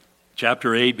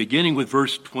chapter 8, beginning with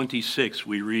verse 26,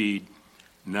 we read,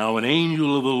 "Now an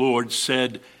angel of the Lord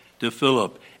said to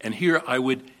Philip," and here I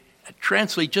would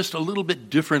translate just a little bit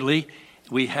differently.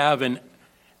 We have in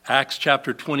Acts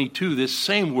chapter 22 this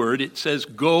same word. It says,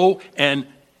 "Go," and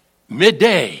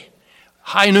midday,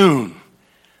 high noon,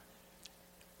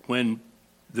 when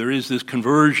there is this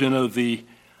conversion of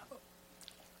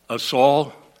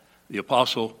Saul, the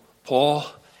apostle Paul,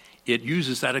 it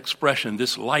uses that expression,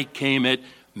 this light came at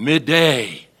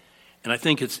midday. And I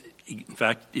think it's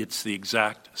the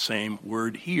exact same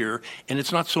word here. And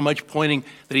it's not so much pointing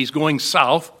that he's going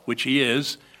south, which he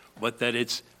is, but that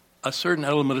it's a certain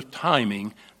element of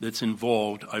timing that's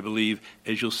involved, I believe,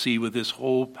 as you'll see with this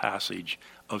whole passage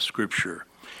of Scripture.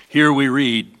 Here we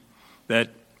read that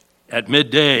at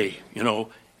midday,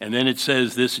 and then it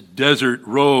says this desert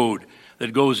road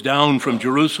that goes down from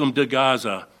Jerusalem to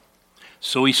Gaza.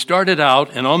 So he started out,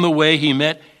 and on the way he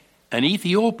met an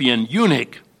Ethiopian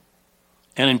eunuch,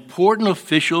 an important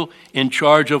official in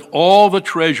charge of all the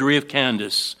treasury of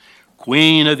Candace,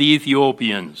 queen of the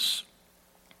Ethiopians.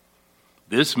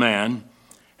 This man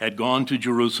had gone to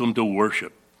Jerusalem to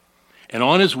worship, and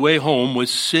on his way home was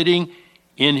sitting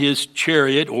in his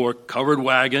chariot or covered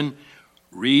wagon,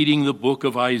 reading the book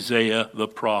of Isaiah the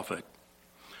prophet.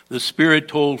 The Spirit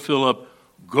told Philip,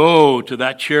 "Go to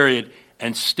that chariot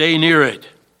and stay near it."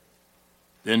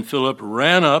 Then Philip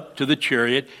ran up to the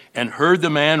chariot and heard the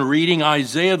man reading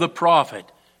Isaiah the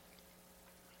prophet.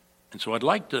 And so I'd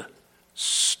like to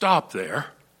stop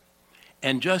there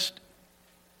and just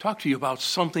talk to you about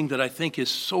something that I think is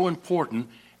so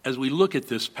important as we look at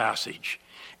this passage.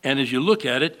 And as you look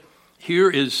at it,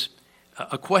 here is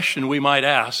a question we might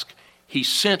ask. He's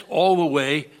sent all the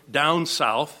way down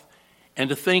south, and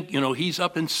to think, he's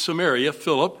up in Samaria,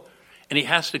 Philip, and he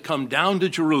has to come down to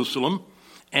Jerusalem,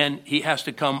 and he has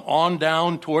to come on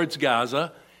down towards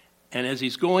Gaza. And as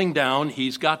he's going down,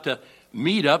 he's got to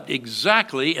meet up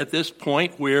exactly at this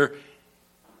point where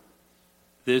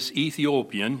this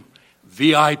Ethiopian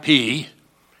VIP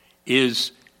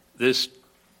is this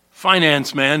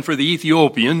finance man for the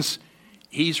Ethiopians.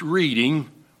 He's reading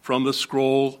from the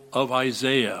scroll of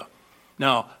Isaiah.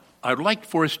 Now, I'd like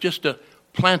for us just to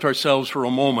plant ourselves for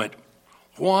a moment.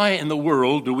 Why in the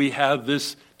world do we have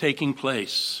this taking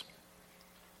place?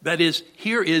 That is,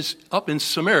 here is up in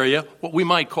Samaria what we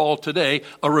might call today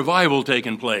a revival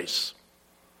taking place.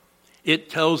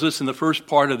 It tells us in the first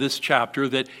part of this chapter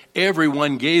that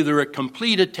everyone gave their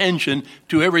complete attention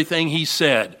to everything he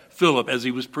said, Philip, as he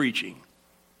was preaching.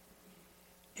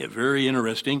 Very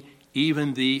interesting,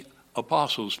 even the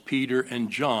apostles, Peter and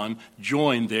John,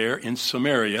 joined there in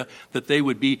Samaria, that they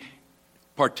would be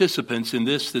participants in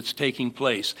this that's taking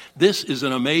place. This is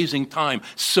an amazing time.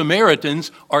 Samaritans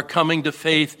are coming to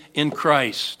faith in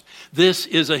Christ. This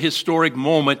is a historic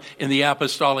moment in the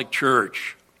apostolic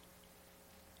church.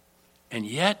 And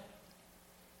yet,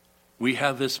 we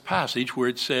have this passage where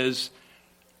it says,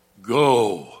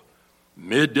 "Go,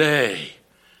 midday.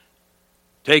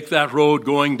 Take that road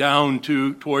going down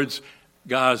towards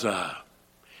Gaza."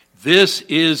 This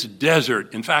is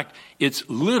desert. In fact, it's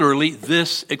literally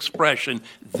this expression.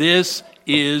 This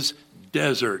is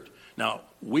desert. Now,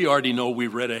 we already know,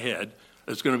 we've read ahead,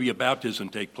 there's going to be a baptism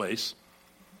take place.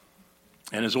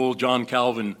 And as old John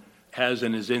Calvin has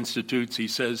in his Institutes, he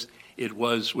says it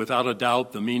was without a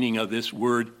doubt the meaning of this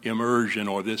word immersion,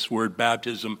 or this word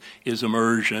baptism is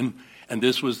immersion. And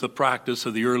this was the practice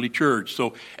of the early church.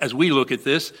 So as we look at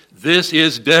this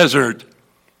is desert.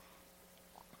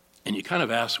 And you kind of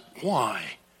ask,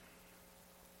 why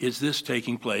is this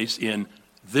taking place in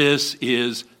this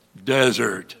is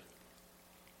desert?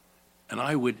 And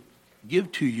I would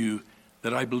give to you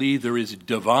that I believe there is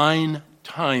divine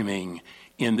timing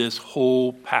in this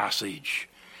whole passage.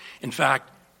 In fact,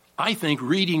 I think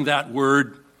reading that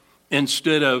word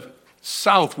instead of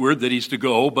southward that he's to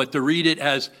go, but to read it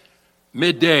as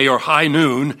midday or high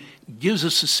noon, gives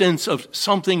us a sense of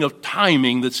something of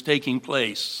timing that's taking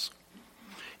place.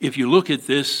 If you look at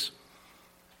this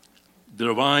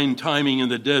divine timing in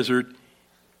the desert,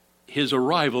 his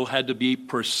arrival had to be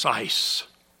precise.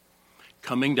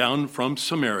 Coming down from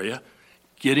Samaria,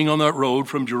 getting on that road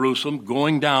from Jerusalem,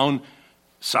 going down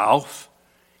south,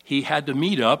 he had to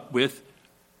meet up with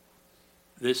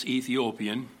this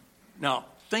Ethiopian. Now,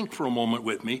 think for a moment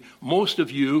with me. Most of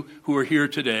you who are here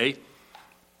today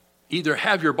either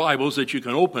have your Bibles that you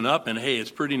can open up, and hey,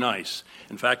 it's pretty nice.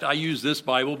 In fact, I use this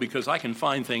Bible because I can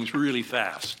find things really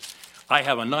fast. I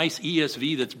have a nice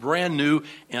ESV that's brand new,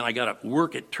 and I got to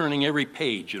work at turning every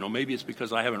page. Maybe it's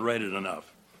because I haven't read it enough.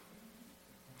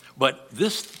 But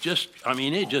this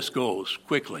it just goes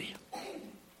quickly.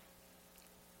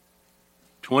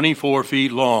 24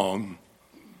 feet long,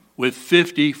 with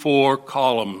 54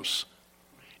 columns,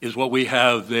 is what we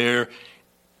have there,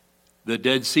 the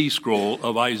Dead Sea Scroll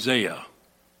of Isaiah.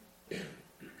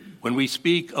 When we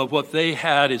speak of what they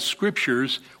had as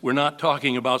scriptures, we're not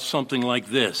talking about something like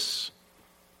this.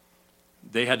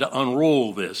 They had to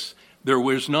unroll this. There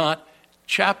was not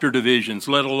chapter divisions,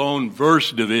 let alone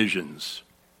verse divisions.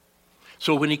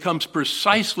 So when he comes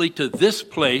precisely to this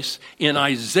place in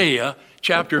Isaiah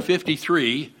chapter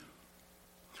 53,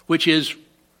 which is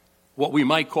what we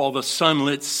might call the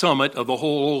sunlit summit of the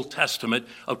whole Old Testament,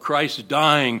 of Christ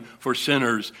dying for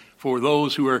sinners, for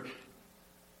those who are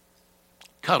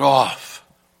cut off,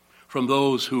 from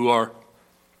those who are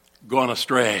gone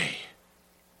astray.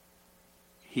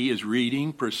 He is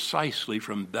reading precisely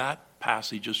from that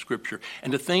passage of Scripture.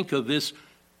 And to think of this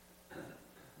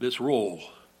scroll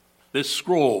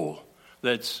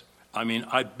that's,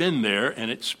 I've been there, and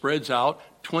it spreads out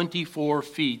 24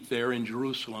 feet there in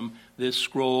Jerusalem, this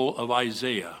scroll of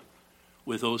Isaiah,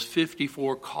 with those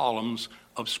 54 columns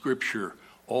of Scripture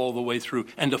all the way through.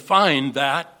 And to find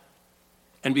that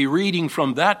and be reading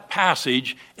from that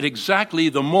passage at exactly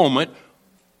the moment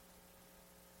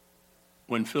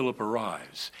when Philip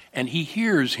arrives, and he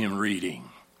hears him reading.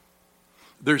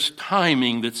 There's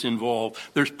timing that's involved.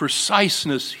 There's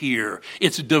preciseness here.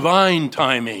 It's divine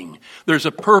timing. There's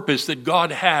a purpose that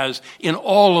God has in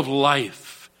all of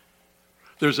life.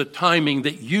 There's a timing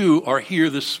that you are here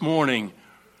this morning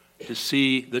to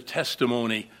see the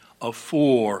testimony of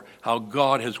four, how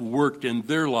God has worked in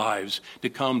their lives to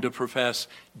come to profess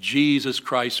Jesus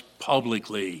Christ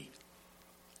publicly,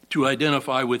 to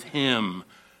identify with him.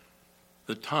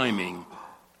 The timing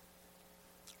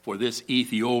for this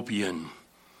Ethiopian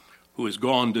who has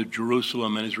gone to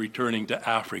Jerusalem and is returning to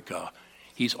Africa.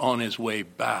 He's on his way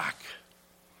back.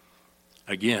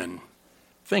 Again,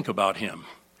 think about him.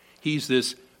 He's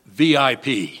this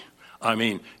VIP.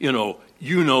 Those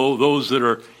that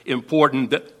are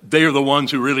important, that they're the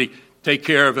ones who really take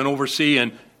care of and oversee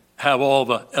and have all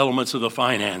the elements of the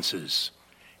finances.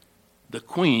 The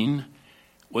queen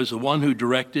was the one who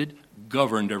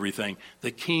governed everything.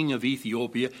 The king of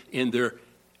Ethiopia, in their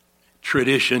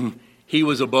tradition, he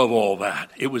was above all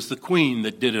that. It was the queen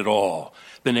that did it all.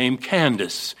 The name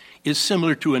Candace is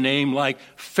similar to a name like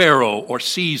Pharaoh or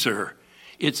Caesar.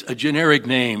 It's a generic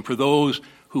name for those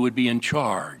who would be in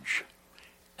charge.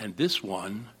 And this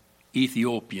one,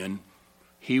 Ethiopian,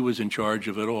 he was in charge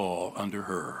of it all under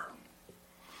her.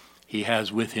 He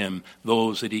has with him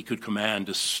those that he could command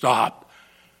to stop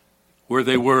where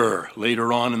they were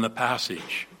later on in the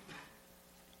passage.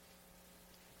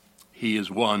 He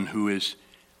is one who is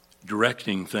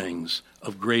directing things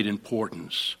of great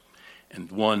importance, and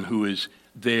one who is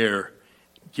there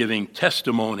giving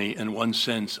testimony in one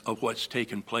sense of what's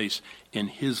taken place in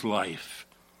his life.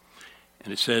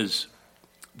 And it says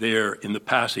there in the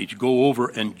passage, go over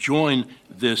and join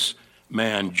this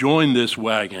man, join this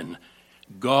wagon.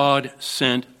 God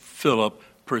sent Philip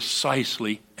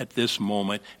precisely at this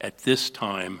moment, at this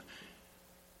time.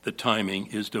 The timing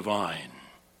is divine.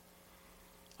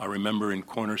 I remember in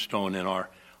Cornerstone, in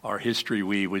our history,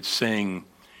 we would sing,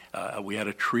 we had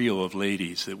a trio of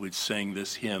ladies that would sing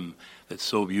this hymn that's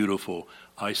so beautiful.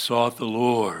 I sought the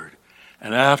Lord,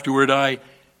 and afterward I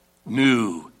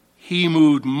knew he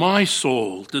moved my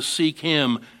soul to seek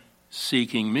him,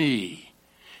 seeking me.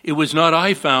 It was not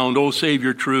I found, O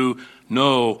Savior true,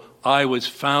 no, I was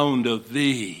found of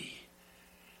thee.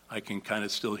 I can kind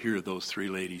of still hear those three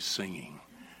ladies singing.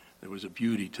 There was a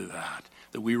beauty to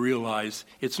that we realize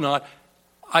it's not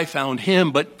I found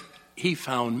him, but he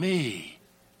found me.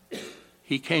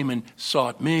 He came and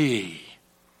sought me.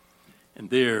 And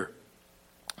there,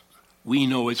 we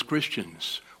know as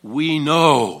Christians, we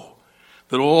know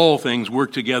that all things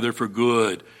work together for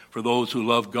good for those who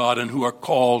love God and who are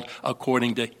called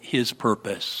according to his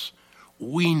purpose.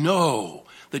 We know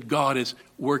that God is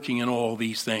working in all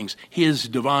these things, his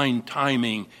divine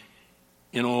timing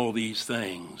in all these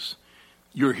things.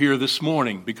 You're here this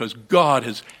morning because God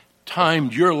has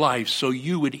timed your life so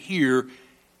you would hear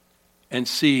and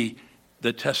see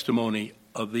the testimony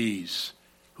of these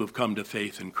who have come to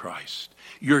faith in Christ.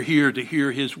 You're here to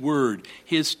hear his word.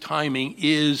 His timing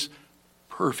is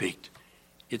perfect.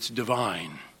 It's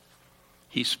divine.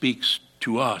 He speaks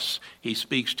to us. He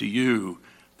speaks to you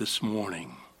this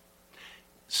morning.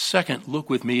 Second, look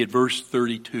with me at verse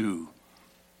 32.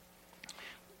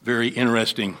 Very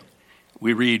interesting.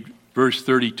 We read verse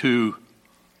 32,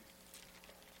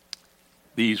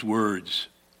 these words.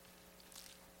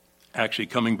 Actually,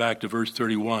 coming back to verse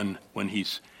 31, when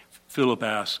Philip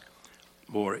asks,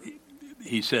 or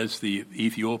he says, the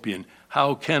Ethiopian,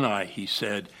 how can I, he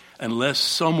said, unless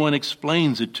someone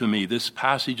explains it to me, this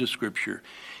passage of Scripture.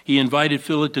 He invited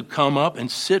Philip to come up and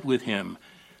sit with him.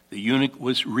 The eunuch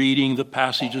was reading the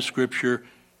passage of Scripture.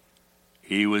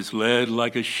 He was led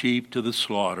like a sheep to the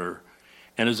slaughter,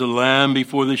 and as a lamb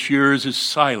before the shearers is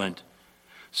silent,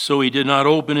 so he did not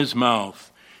open his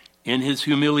mouth. In his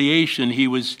humiliation, he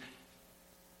was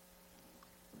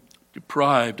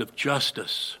deprived of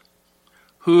justice.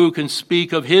 Who can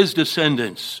speak of his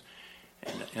descendants?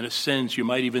 And in a sense, you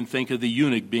might even think of the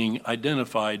eunuch being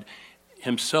identified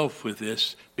himself with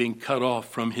this, being cut off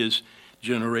from his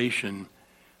generation,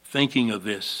 thinking of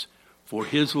this, for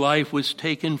his life was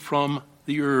taken from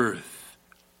the earth.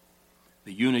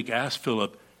 The eunuch asked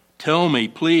Philip, "Tell me,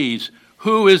 please,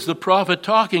 who is the prophet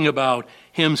talking about,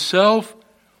 himself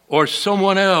or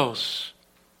someone else?"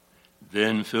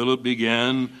 Then Philip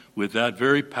began with that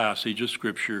very passage of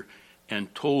Scripture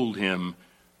and told him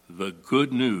the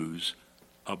good news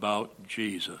about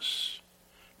Jesus.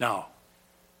 Now,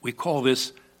 we call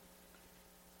this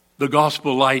the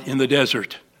gospel light in the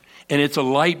desert, and it's a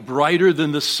light brighter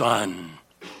than the sun.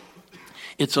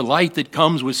 It's a light that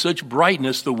comes with such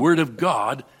brightness, the Word of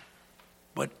God,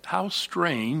 but how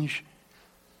strange,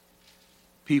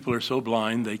 people are so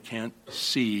blind they can't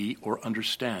see or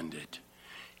understand it.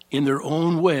 In their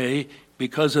own way,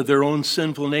 because of their own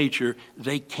sinful nature,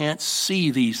 they can't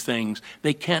see these things.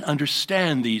 They can't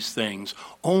understand these things.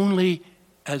 Only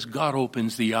as God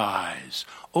opens the eyes,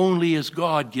 only as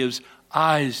God gives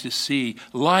eyes to see,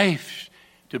 life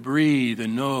to breathe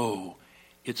and know.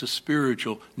 It's a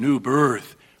spiritual new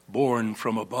birth born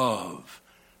from above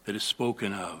that is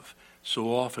spoken of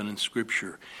so often in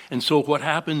Scripture. And so what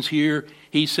happens here,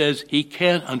 he says he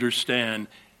can't understand,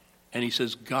 and he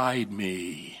says, "Guide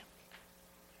me."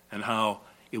 And how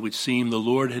it would seem the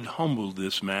Lord had humbled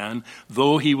this man.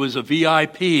 Though he was a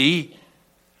VIP,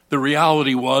 the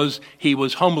reality was he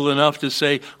was humble enough to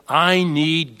say, "I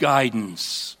need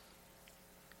guidance."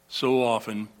 So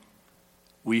often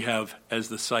we have, as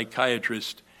the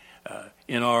psychiatrist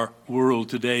in our world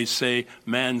today say,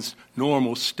 man's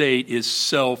normal state is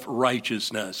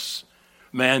self-righteousness.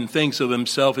 Man thinks of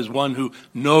himself as one who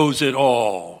knows it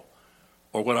all,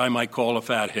 or what I might call a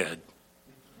fathead.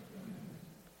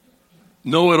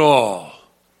 Know it all.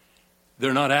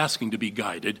 They're not asking to be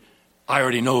guided. I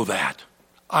already know that.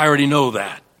 I already know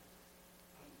that.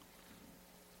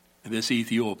 And this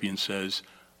Ethiopian says,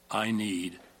 "I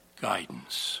need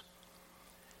guidance."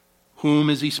 Whom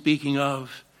is he speaking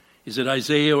of? Is it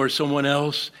Isaiah or someone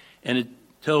else? And it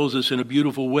tells us in a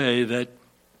beautiful way that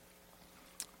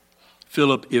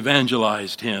Philip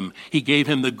evangelized him. He gave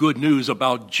him the good news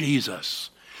about Jesus.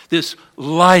 This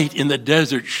light in the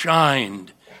desert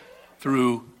shined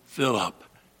through Philip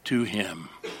to him.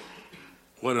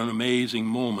 What an amazing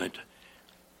moment.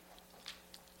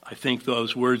 I think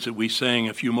those words that we sang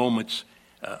a few moments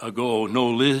ago, no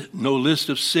list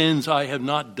of sins I have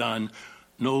not done,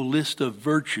 no list of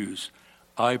virtues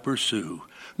I pursue,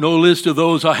 no list of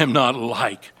those I am not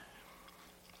like,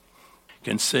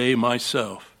 can say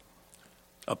myself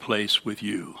a place with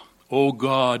you. O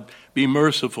God, be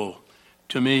merciful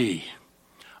to me.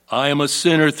 I am a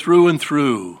sinner through and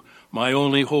through. My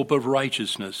only hope of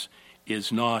righteousness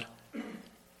is not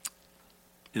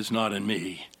in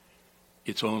me.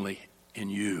 It's only in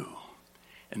you.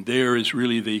 And there is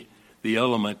really the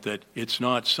element that it's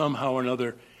not somehow or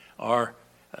another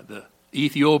the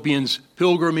Ethiopians'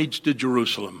 pilgrimage to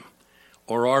Jerusalem,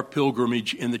 or our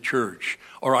pilgrimage in the church,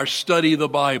 or our study of the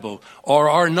Bible, or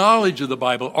our knowledge of the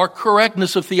Bible, our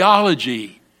correctness of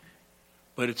theology.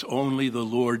 But it's only the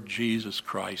Lord Jesus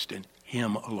Christ and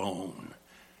Him alone.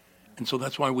 And so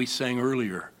that's why we sang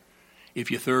earlier,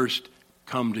 if you thirst,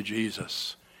 come to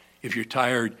Jesus. If you're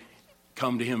tired,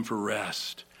 come to Him for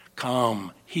rest.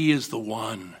 Come, He is the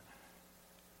one.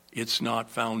 It's not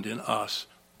found in us,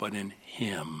 but in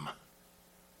Him.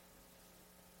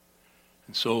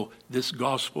 And so this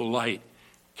gospel light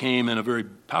came in a very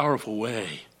powerful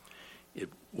way. It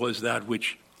was that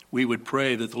which we would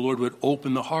pray that the Lord would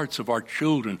open the hearts of our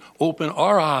children, open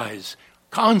our eyes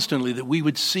constantly, that we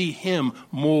would see Him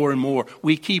more and more.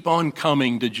 We keep on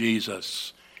coming to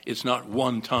Jesus. It's not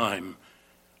one time,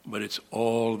 but it's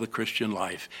all the Christian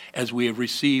life. As we have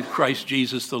received Christ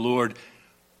Jesus the Lord,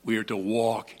 we are to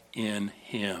walk in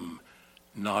Him,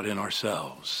 not in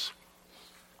ourselves.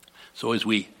 So as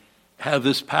we have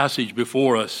this passage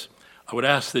before us, I would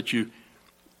ask that you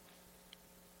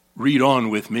read on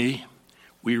with me.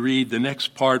 We read the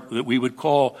next part that we would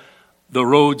call the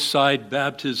roadside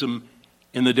baptism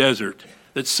in the desert,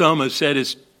 that some have said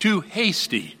is too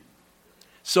hasty.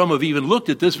 Some have even looked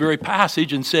at this very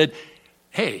passage and said,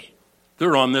 hey,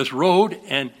 they're on this road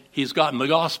and he's gotten the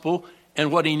gospel,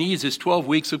 and what he needs is 12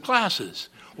 weeks of classes.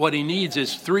 What he needs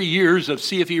is 3 years of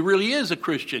see if he really is a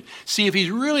Christian, see if he's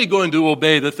really going to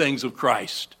obey the things of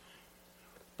Christ.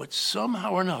 But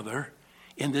somehow or another,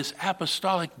 in this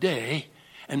apostolic day,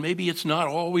 and maybe it's not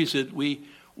always that we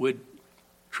would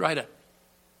try to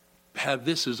have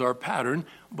this as our pattern,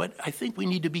 but I think we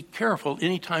need to be careful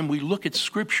anytime we look at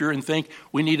Scripture and think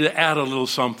we need to add a little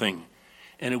something.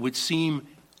 And it would seem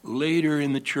later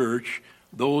in the church,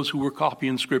 those who were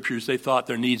copying Scriptures, they thought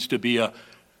there needs to be a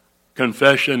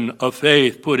confession of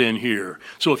faith put in here.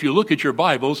 So if you look at your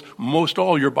Bibles, most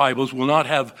all your Bibles will not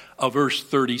have a verse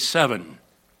 37.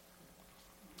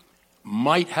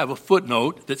 Might have a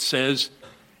footnote that says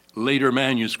later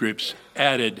manuscripts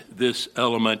added this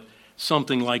element,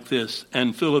 something like this.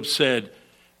 And Philip said,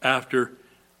 after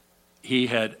he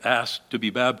had asked to be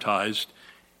baptized,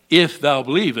 if thou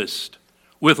believest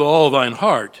with all thine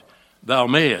heart, thou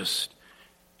mayest.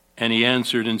 And he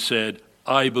answered and said,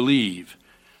 I believe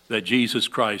that Jesus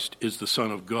Christ is the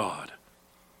Son of God.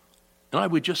 And I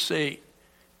would just say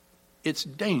it's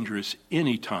dangerous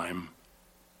any time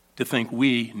to think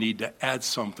we need to add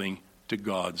something to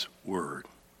God's word,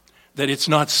 that it's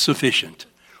not sufficient.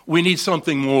 We need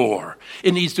something more.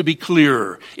 It needs to be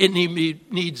clearer. It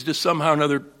needs to somehow or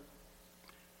another,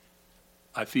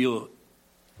 I feel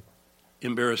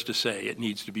embarrassed to say, it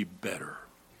needs to be better.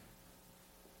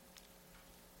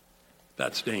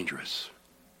 That's dangerous.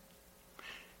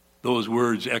 Those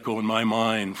words echo in my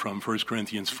mind from 1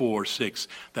 Corinthians 4:6.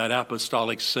 That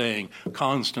apostolic saying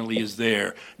constantly is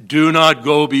there. Do not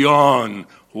go beyond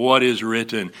what is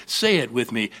written. Say it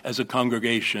with me as a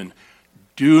congregation.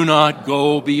 Do not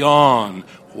go beyond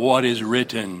what is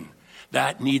written.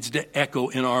 That needs to echo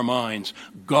in our minds.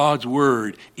 God's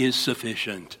word is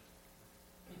sufficient.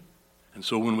 And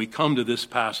so when we come to this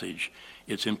passage,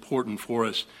 it's important for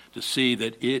us to see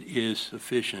that it is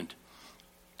sufficient.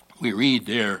 We read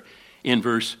there in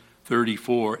verse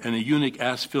 34, and the eunuch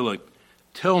asked Philip,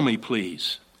 tell me,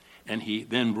 please. And he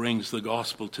then brings the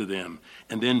gospel to them.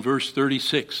 And then verse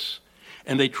 36,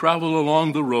 and they traveled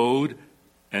along the road,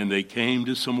 and they came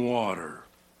to some water.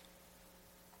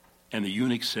 And the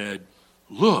eunuch said,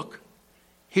 look,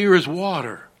 here is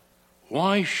water.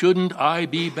 Why shouldn't I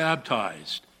be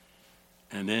baptized?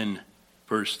 And then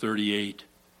verse 38,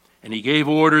 and he gave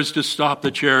orders to stop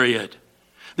the chariot.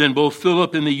 Then both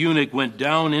Philip and the eunuch went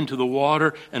down into the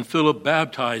water, and Philip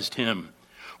baptized him.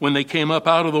 When they came up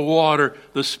out of the water,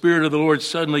 the Spirit of the Lord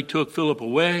suddenly took Philip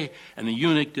away, and the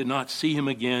eunuch did not see him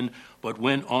again, but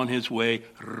went on his way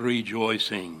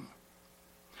rejoicing.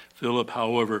 Philip,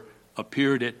 however,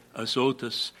 appeared at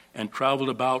Azotus and traveled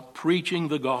about preaching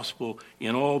the gospel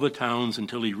in all the towns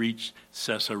until he reached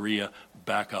Caesarea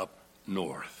back up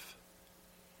north.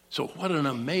 So what an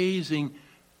amazing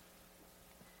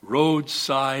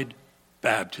roadside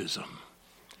baptism.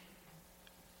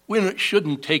 We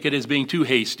shouldn't take it as being too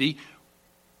hasty.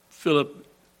 Philip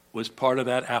was part of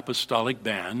that apostolic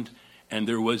band, and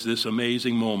there was this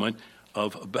amazing moment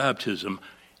of baptism.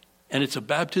 And it's a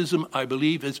baptism, I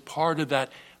believe, as part of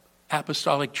that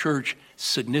apostolic church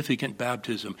significant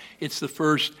baptism. It's the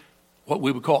first, what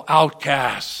we would call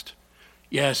outcast.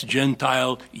 Yes,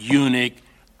 Gentile, eunuch,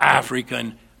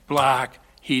 African, black,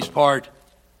 he's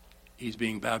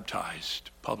being baptized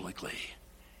publicly.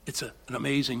 It's an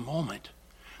amazing moment.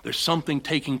 There's something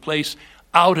taking place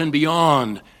out and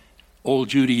beyond old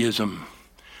Judaism.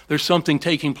 There's something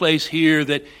taking place here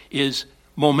that is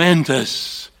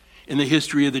momentous in the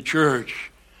history of the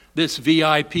church. This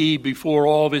VIP, before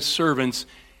all of his servants,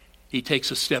 he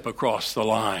takes a step across the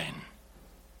line.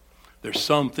 There's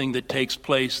something that takes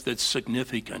place that's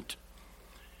significant.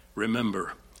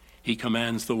 Remember, he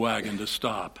commands the wagon to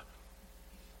stop.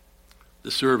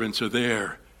 The servants are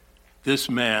there. This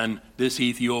man, this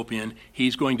Ethiopian,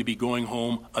 he's going to be going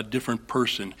home a different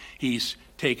person. He's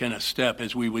taken a step,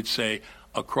 as we would say,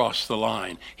 across the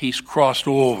line. He's crossed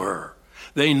over.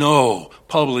 They know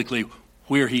publicly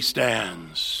where he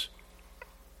stands.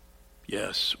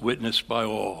 Yes, witnessed by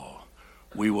all.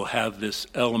 We will have this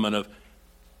element of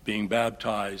being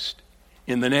baptized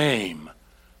in the name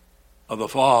of the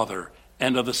Father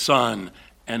and of the Son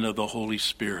and of the Holy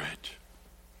Spirit.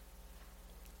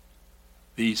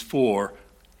 These four,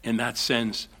 in that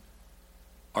sense,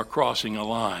 are crossing a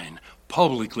line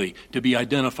publicly to be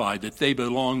identified that they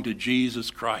belong to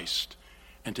Jesus Christ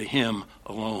and to him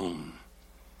alone.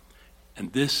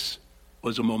 And this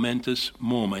was a momentous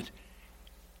moment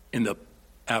in the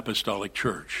apostolic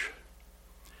church.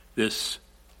 This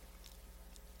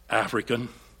African,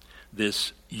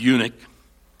 this eunuch,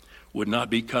 would not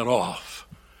be cut off.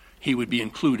 He would be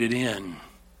included in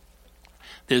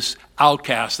this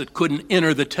outcast that couldn't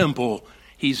enter the temple,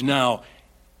 he's now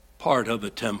part of the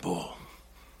temple.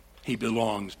 He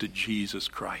belongs to Jesus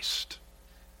Christ.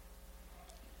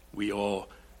 We all,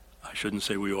 I shouldn't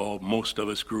say we all, most of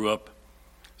us grew up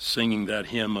singing that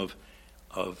hymn of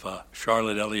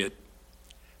Charlotte Elliott,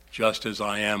 Just As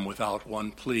I Am Without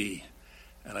One Plea.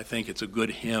 And I think it's a good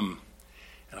hymn.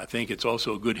 And I think it's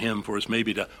also a good hymn for us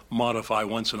maybe to modify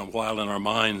once in a while in our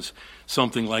minds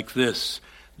something like this.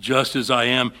 Just as I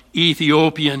am,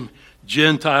 Ethiopian,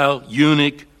 Gentile,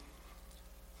 eunuch,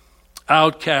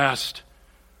 outcast,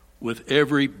 with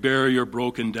every barrier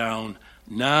broken down,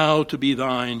 now to be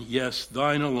thine, yes,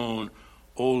 thine alone,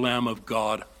 O Lamb of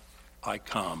God, I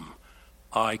come,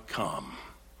 I come.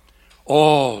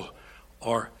 All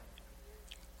are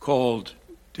called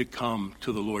to come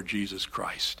to the Lord Jesus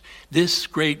Christ. This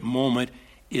great moment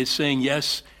is saying,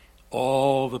 yes,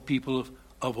 all the people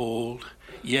of old,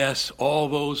 yes, all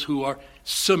those who are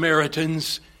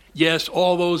Samaritans, yes,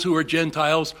 all those who are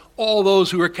Gentiles, all those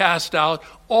who are cast out,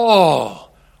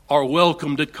 all are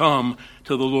welcome to come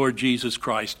to the Lord Jesus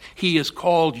Christ. He has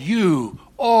called you,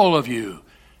 all of you,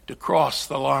 to cross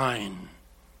the line.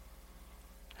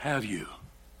 Have you?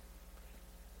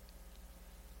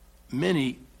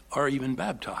 Many are even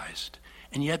baptized,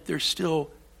 and yet they're still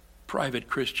private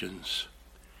Christians.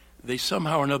 They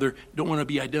somehow or another don't want to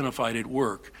be identified at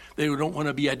work. They don't want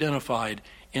to be identified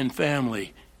in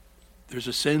family. There's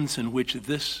a sense in which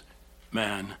this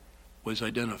man was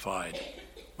identified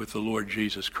with the Lord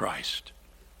Jesus Christ.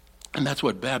 And that's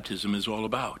what baptism is all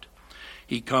about.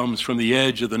 He comes from the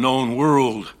edge of the known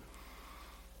world,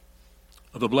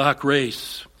 of the black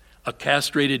race, a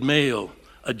castrated male,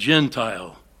 a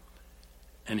Gentile,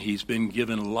 and he's been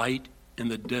given light in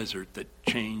the desert that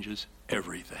changes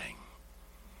everything.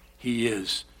 He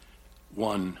is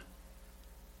one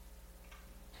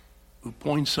who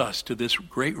points us to this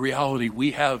great reality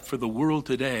we have for the world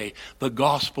today. The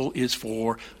gospel is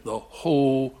for the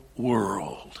whole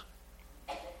world.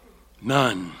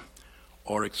 None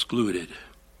are excluded.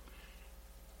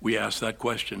 We ask that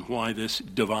question, why this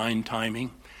divine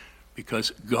timing?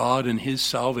 Because God in his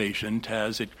salvation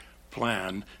has it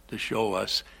planned to show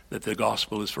us that the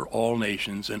gospel is for all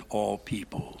nations and all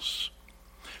peoples.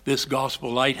 This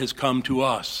gospel light has come to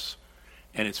us,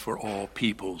 and it's for all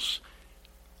peoples.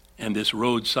 And this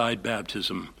roadside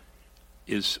baptism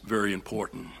is very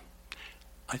important.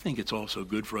 I think it's also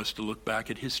good for us to look back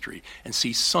at history and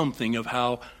see something of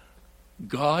how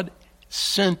God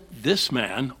sent this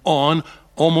man on,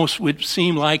 almost would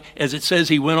seem like, as it says,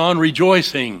 he went on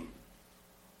rejoicing.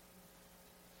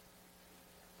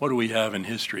 What do we have in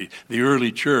history? The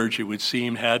early church, it would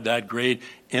seem, had that great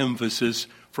emphasis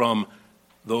from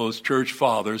those church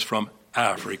fathers from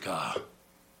Africa.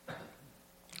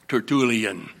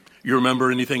 Tertullian. You remember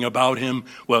anything about him?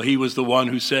 Well, he was the one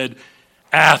who said,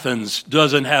 Athens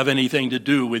doesn't have anything to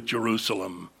do with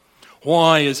Jerusalem.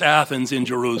 Why is Athens in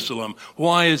Jerusalem?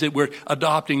 Why is it we're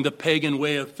adopting the pagan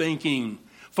way of thinking,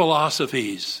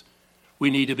 philosophies? We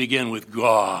need to begin with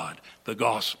God, the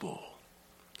gospel.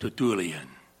 Tertullian.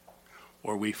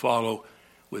 Or we follow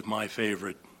with my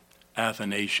favorite,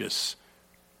 Athanasius.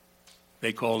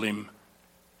 They called him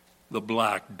the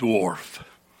Black Dwarf.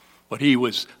 But he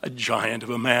was a giant of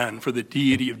a man for the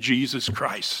deity of Jesus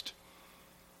Christ.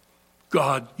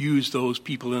 God used those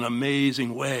people in an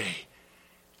amazing way.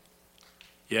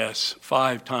 Yes,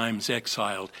 5 times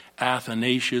exiled,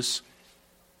 Athanasius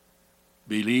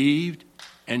believed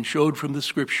and showed from the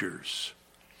scriptures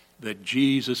that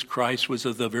Jesus Christ was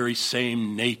of the very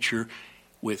same nature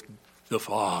with the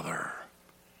Father.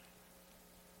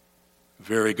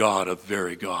 Very God of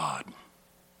very God.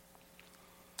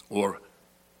 Or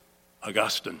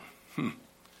Augustine.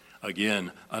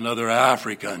 Again, another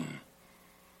African.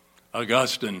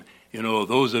 Augustine, you know,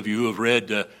 those of you who have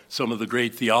read some of the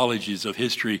great theologies of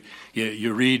history,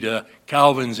 you read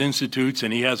Calvin's Institutes,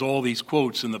 and he has all these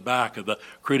quotes in the back of the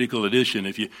critical edition.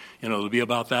 If it'll be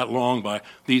about that long by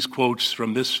these quotes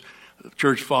from this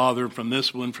church father, from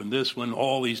this one,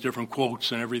 all these different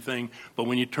quotes and everything. But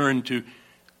when you turn to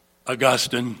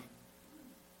Augustine,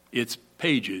 it's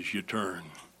pages you turn.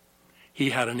 He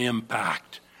had an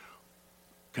impact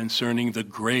concerning the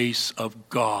grace of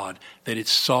God, that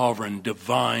it's sovereign,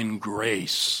 divine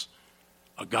grace.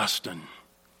 Augustine.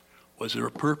 Was there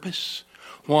a purpose?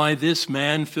 Why this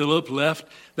man, Philip, left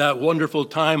that wonderful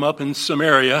time up in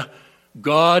Samaria,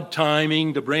 God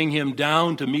timing to bring him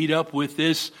down to meet up with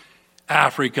this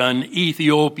African,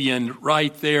 Ethiopian,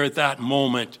 right there at that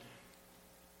moment,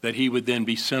 that he would then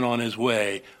be sent on his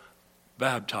way,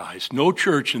 baptized. No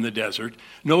church in the desert,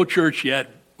 no church yet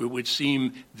it would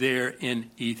seem there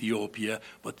in Ethiopia,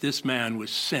 but this man was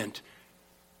sent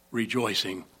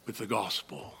rejoicing with the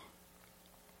gospel.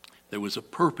 There was a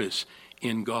purpose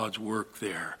in God's work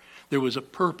there. There was a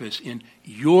purpose in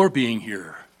your being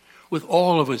here, with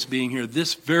all of us being here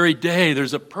this very day.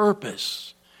 There's a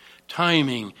purpose,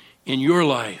 timing in your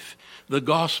life, the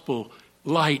gospel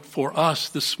light for us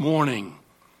this morning,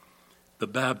 the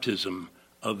baptism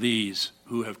of these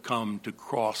who have come to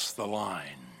cross the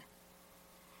line.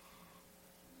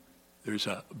 There's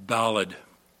a ballad,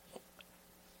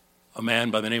 a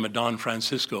man by the name of Don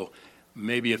Francisco.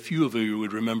 Maybe a few of you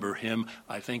would remember him.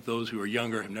 I think those who are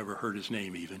younger have never heard his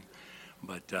name even.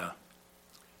 But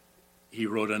he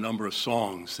wrote a number of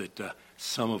songs that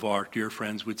some of our dear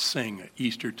friends would sing at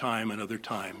Easter time and other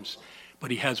times.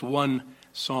 But he has one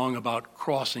song about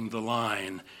crossing the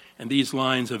line. And these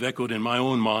lines have echoed in my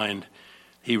own mind.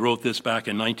 He wrote this back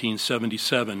in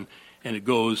 1977. And it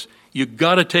goes, "You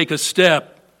got to take a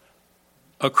step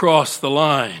across the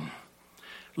line.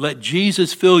 Let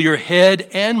Jesus fill your head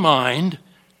and mind.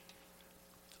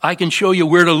 I can show you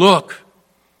where to look,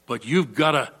 but you've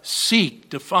got to seek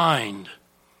to find.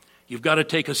 You've got to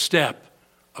take a step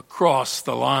across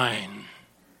the line."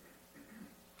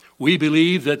 We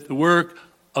believe that the work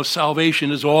of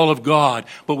salvation is all of God,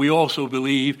 but we also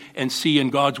believe and see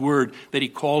in God's word that he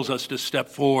calls us to step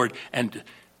forward and,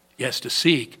 yes, to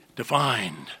seek, to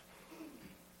find.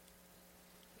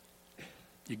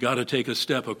 You got to take a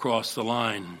step across the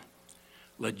line.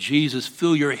 Let Jesus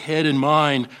fill your head and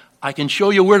mind. I can show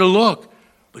you where to look,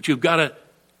 but you've got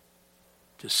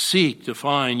to seek, to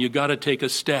find. You've got to take a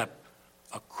step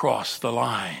across the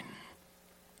line.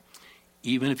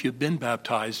 Even if you've been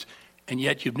baptized, and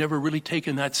yet you've never really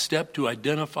taken that step to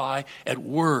identify at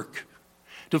work,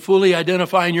 to fully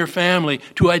identify in your family,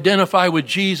 to identify with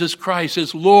Jesus Christ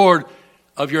as Lord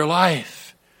of your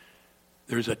life.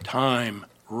 There's a time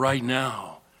right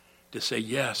now to say,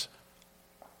 yes,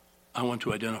 I want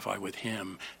to identify with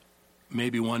him.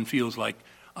 Maybe one feels like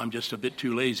I'm just a bit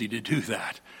too lazy to do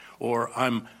that, or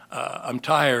I'm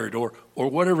tired, or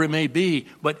whatever it may be.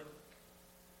 But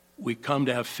we come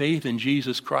to have faith in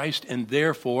Jesus Christ, and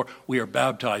therefore we are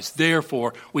baptized.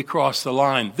 Therefore we cross the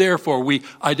line. Therefore we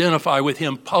identify with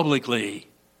him publicly.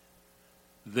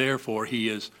 Therefore he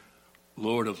is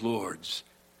Lord of Lords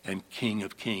and King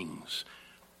of Kings,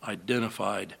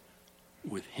 identified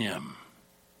with him.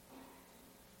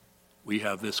 We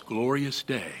have this glorious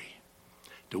day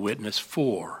to witness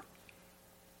for.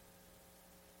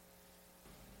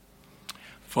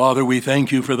 Father, we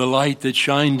thank you for the light that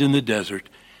shined in the desert,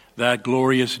 that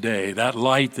glorious day, that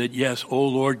light that, yes, O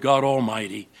Lord God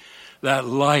Almighty, that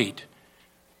light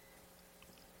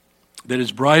that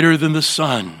is brighter than the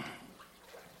sun,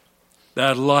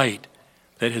 that light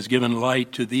that has given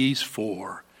light to these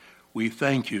four. We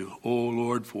thank you, O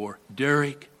Lord, for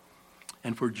Derek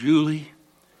and for Julie,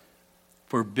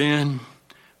 for Ben,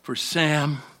 for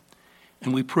Sam.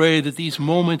 And we pray that these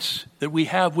moments that we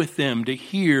have with them to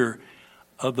hear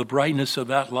of the brightness of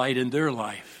that light in their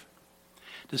life,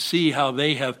 to see how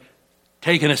they have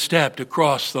taken a step to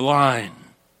cross the line,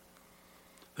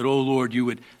 that, O Lord, you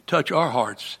would touch our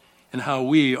hearts and how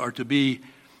we are to be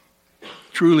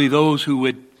truly those who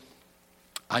would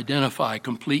identify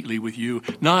completely with you,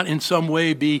 not in some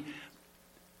way be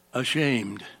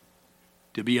ashamed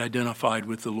to be identified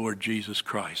with the Lord Jesus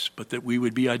Christ, but that we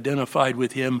would be identified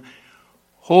with him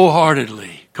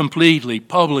wholeheartedly, completely,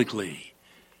 publicly,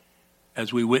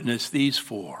 as we witness these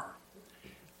four.